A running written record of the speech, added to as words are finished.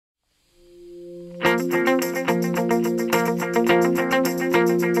Every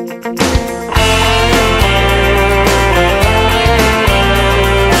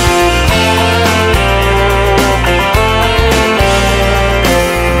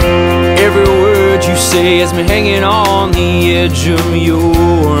word you say has me hanging on the edge of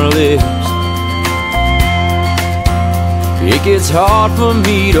your lips. It gets hard for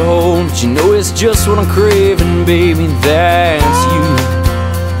me to hold, but you know it's just what I'm craving, baby, that's you.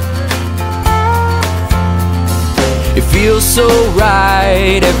 It feels so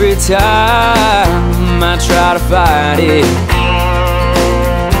right every time I try to fight it,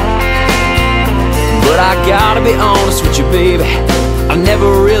 but I gotta be honest with you, baby, I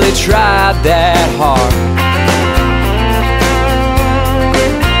never really tried that hard.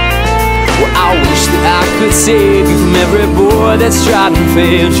 Well, I wish that I could save you from every boy that's tried and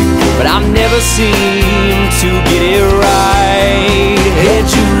failed you, but I never seem to get it right. Hey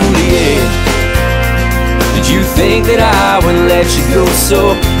Juliet, did you think that I would let you go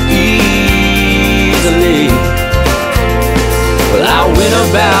so easily? Well, I went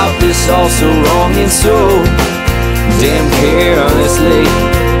about this all so wrong and so damn carelessly.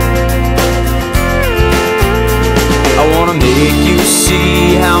 I wanna make you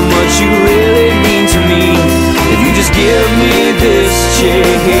see how much you really mean to me. If you just give me this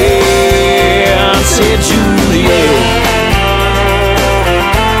chance, hey Juliet.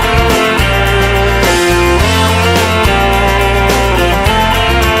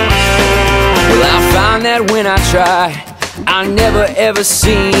 Well, I find that when I try, I never ever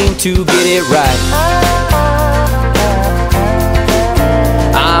seem to get it right.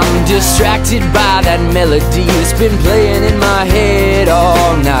 I'm distracted by that melody that's been playing in my head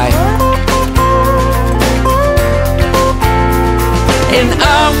all night, and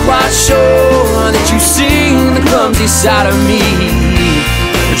I'm quite sure that you've seen the clumsy side of me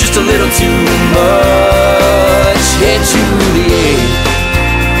just a little too much. Hey Juliet,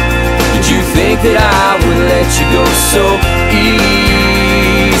 did you think that I would let you go so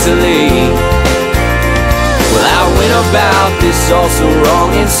easily? Well, I went about this all so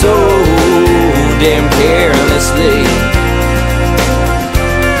wrong and so damn carelessly.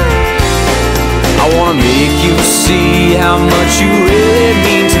 I wanna make you see how much you really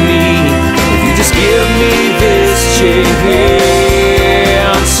mean to me. If you just give me this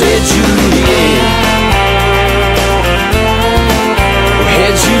chance, hey Juliet.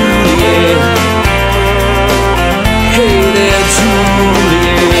 Hey Juliet. Hey there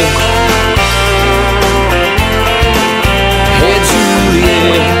Juliet. Hey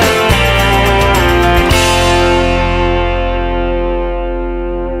Juliet.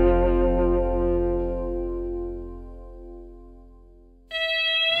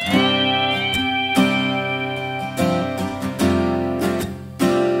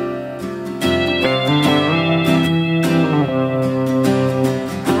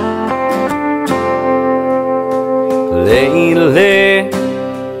 Lately,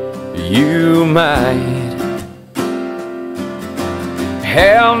 you might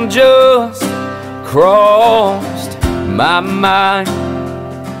have just crossed my mind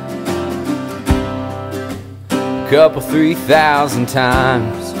a couple 3,000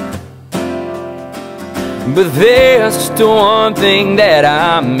 times, but there's just one thing that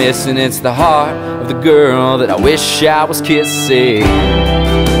I'm missing. It's the heart of the girl that I wish I was kissing.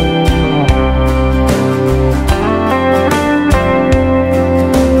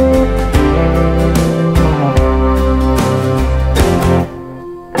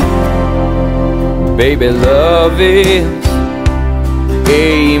 Baby, love is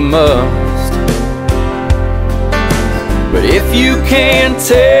a must, but if you can't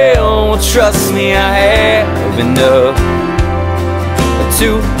tell, well, trust me, I have enough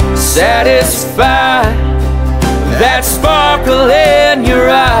to satisfy that sparkle in your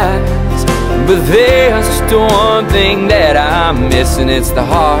eyes. But there's just one thing that I'm missing. It's the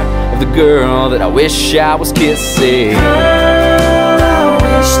heart of the girl that I wish I was kissing. Girl, I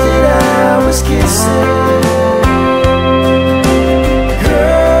wish that I was kissing.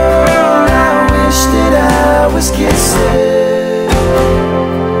 Girl, I wish that I was kissing.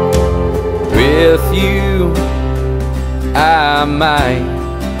 With you, I might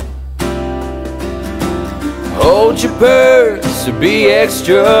hold your purse or be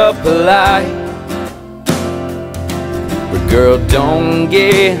extra polite, but girl, don't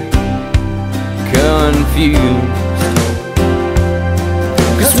get confused,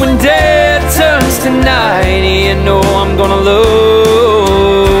 'cause when dad turns to night, you know I'm gonna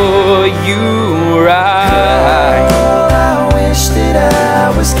love you right. Girl, I wish that I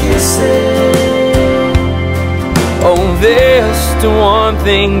was kissing. Oh, there's just one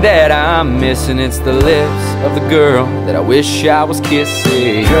thing that I'm missing. It's the lips of the girl that I wish I was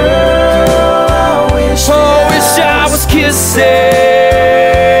kissing. Girl, I wish I was kissing.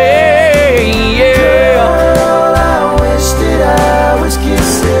 Yeah. Girl, I wish that I was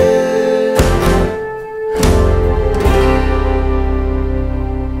kissing.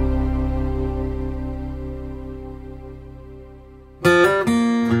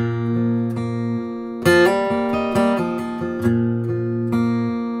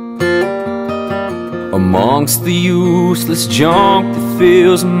 Amongst the useless junk that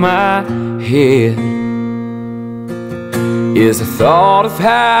fills my head is the thought of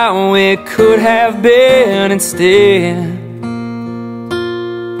how it could have been instead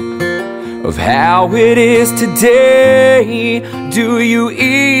of how it is today. Do you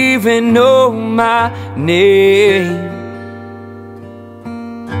even know my name?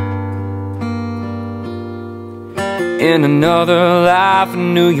 In another life I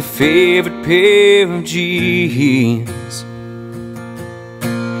knew your favorite pair of jeans.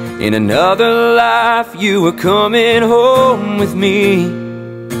 In another life you were coming home with me,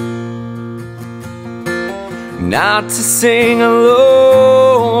 not to sing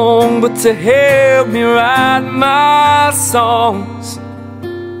along, but to help me write my songs.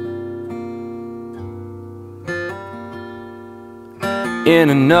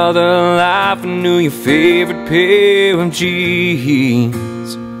 In another life I knew your favorite pair of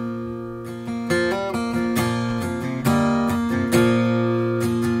jeans.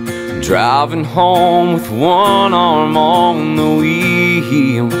 Driving home with one arm on the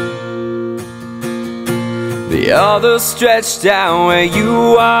wheel, the other stretched out where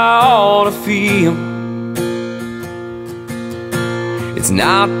you ought to feel. It's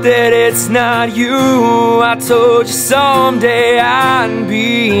not that it's not you, I told you someday I'd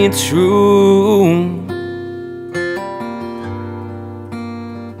be true.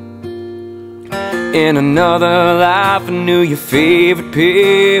 In another life I knew your favorite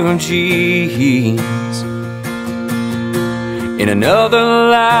pair of jeans. In another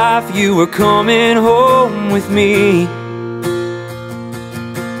life you were coming home with me,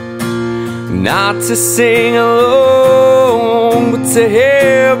 not to sing along, but to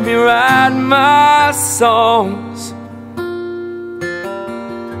help me write my songs.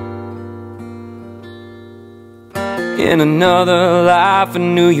 In another life I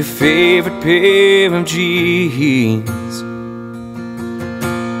knew your favorite pair of jeans.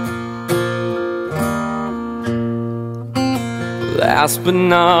 Last but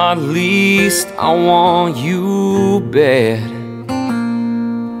not least, I want you bad.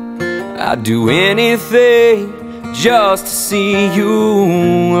 I'd do anything just to see you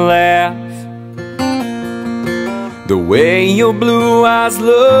laugh. The way your blue eyes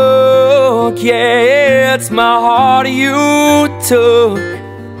look, yeah, it's my heart you took.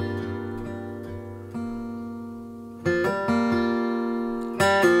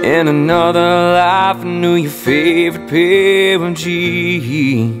 In another life I knew your favorite pair of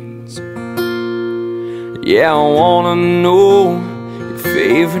jeans. Yeah, I wanna know your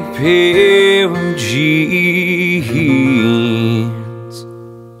favorite pair of jeans.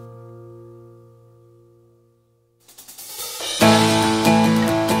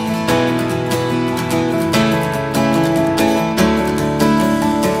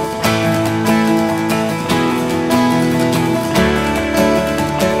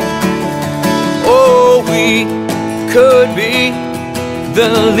 Could be the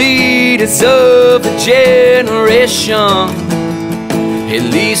leaders of the generation, at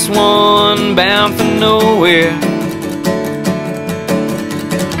least one bound for nowhere.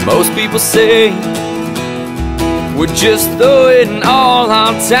 Most people say we're just throwing all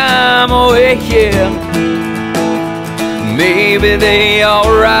our time away, yeah. Maybe they are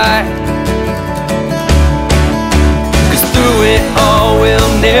right, 'cause through it all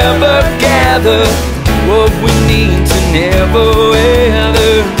we'll never gather what we need to never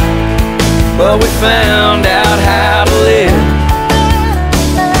weather, but we found out how to live.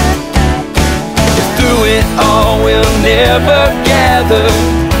 If through it all we'll never gather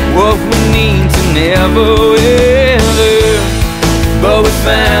what we need to never weather, but we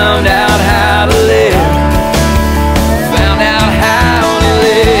found out how to live. Found out how to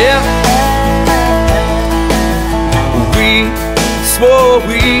live. We swore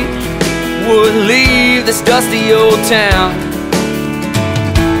we would leave this dusty old town,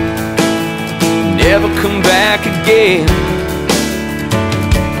 never come back again.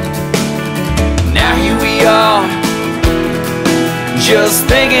 Now here we are, just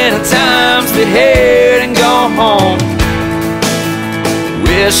thinking of times that had and gone home,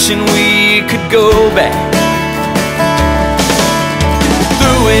 wishing we could go back.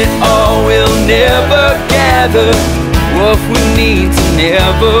 gather what we need to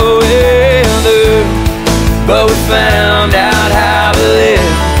never weather, but we found out how to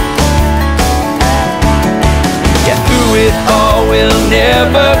live. Yeah, through it all we'll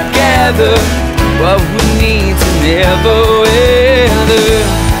never gather what we need to never weather,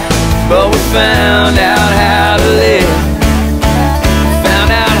 but we found out how to live. Found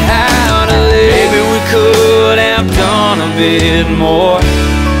out how to live. Maybe we could have done a bit more,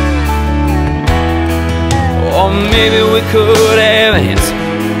 or maybe we could have answered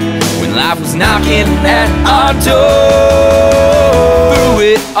when life was knocking at our door.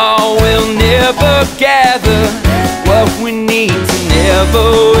 Through it all we'll never gather what we need to never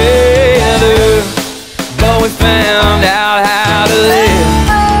weather, but we found out how to live.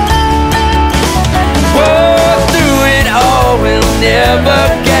 Oh, through it all we'll never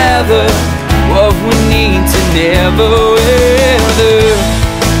gather what we need to never weather,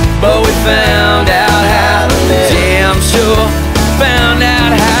 but we found